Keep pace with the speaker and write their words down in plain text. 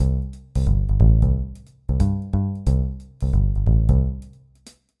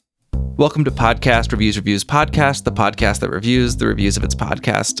Welcome to Podcast Reviews Podcast, the podcast that reviews the reviews of its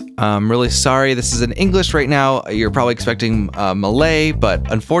podcast. I'm really sorry this is in English right now. You're probably expecting Malay,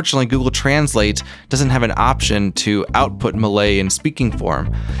 but unfortunately Google Translate doesn't have an option to output Malay in speaking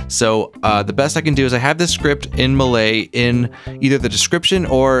form. So the best I can do is I have this script in Malay in either the description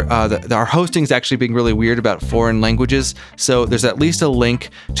or our hosting is actually being really weird about foreign languages. So there's at least a link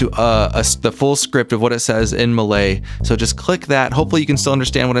to the full script of what it says in Malay. So just click that. Hopefully you can still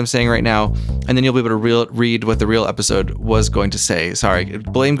understand what I'm saying right now, and then you'll be able to read what the real episode was going to say. Sorry,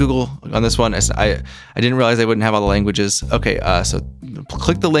 blame Google on this one. I didn't realize I wouldn't have all the languages. Okay, so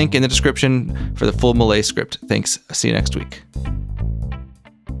click the link in the description for the full Malay script. Thanks. See you next week.